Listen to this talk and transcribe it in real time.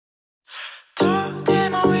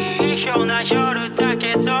ような夜だ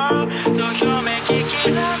けど、どよめき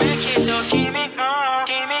きらめきと君も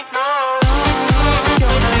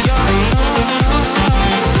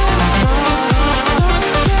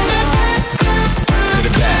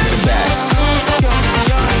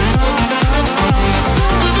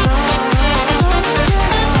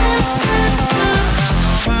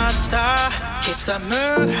刻む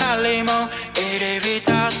針も入り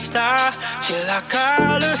浸った散ら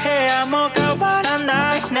かる部屋も変わら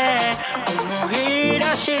ないね。思い出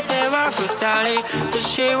しては二人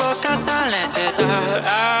年を重ねてた。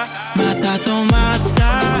また止まった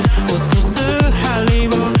落とす針を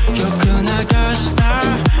よく流した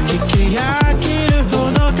引き飽きるほ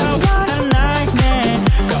ど変わらないね。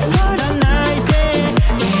変わらないで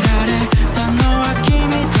いられたのは君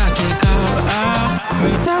だけか。無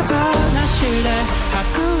駄話では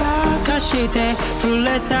ぐらかして触れ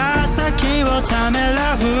た先をため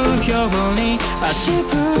らうように足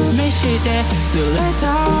踏みしてずれた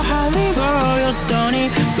針をよそに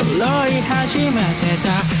揃い始めてた。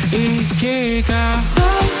息がとっ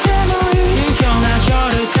てもいいような夜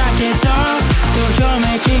だけど、どよめ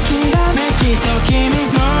ききらめきと君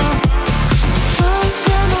もとって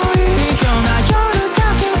もいいような夜だ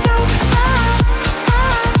けど、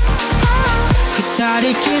二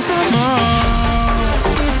人刻もう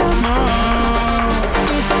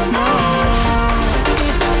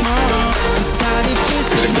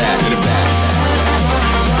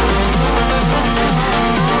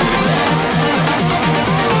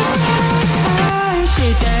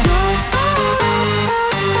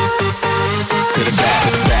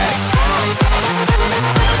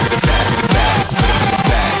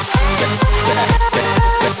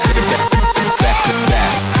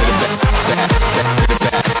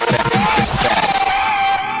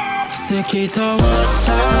透き通っ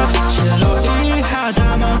た白い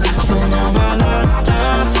肌もその笑った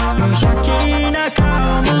無邪気な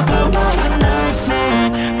顔も変わらないね。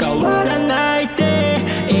変わらないで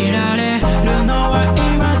いられるのは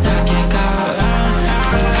今だけか。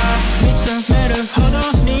見つめるほど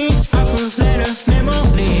に溢れるメモ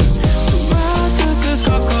リー、つまずく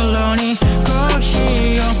心にコー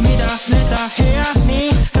ヒーを乱れた部屋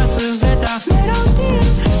にかすれたメロディー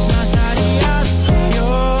混ざり合ってよ。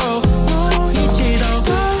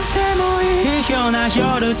ような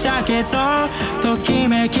夜だけど、とき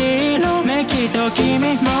めき色めきと君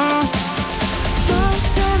もとっ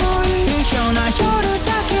てもいいような夜だ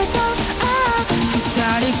けど、二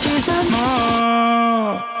人刻も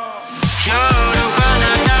う。夜は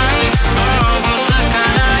長いもう気づか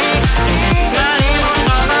ない何も止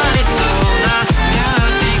まりそうなや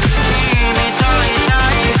ってく君といた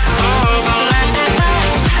い溺れてたい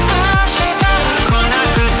明日来な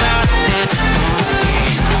くたって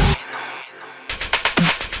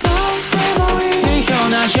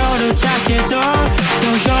夜だけど、ど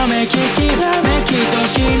よめききらめきと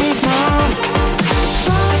君も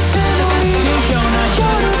とってもいいような夜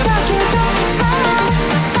だけど、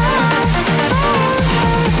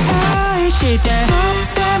愛してと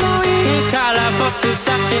ってもいいから僕だ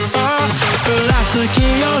けをふらつき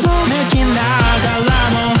よろ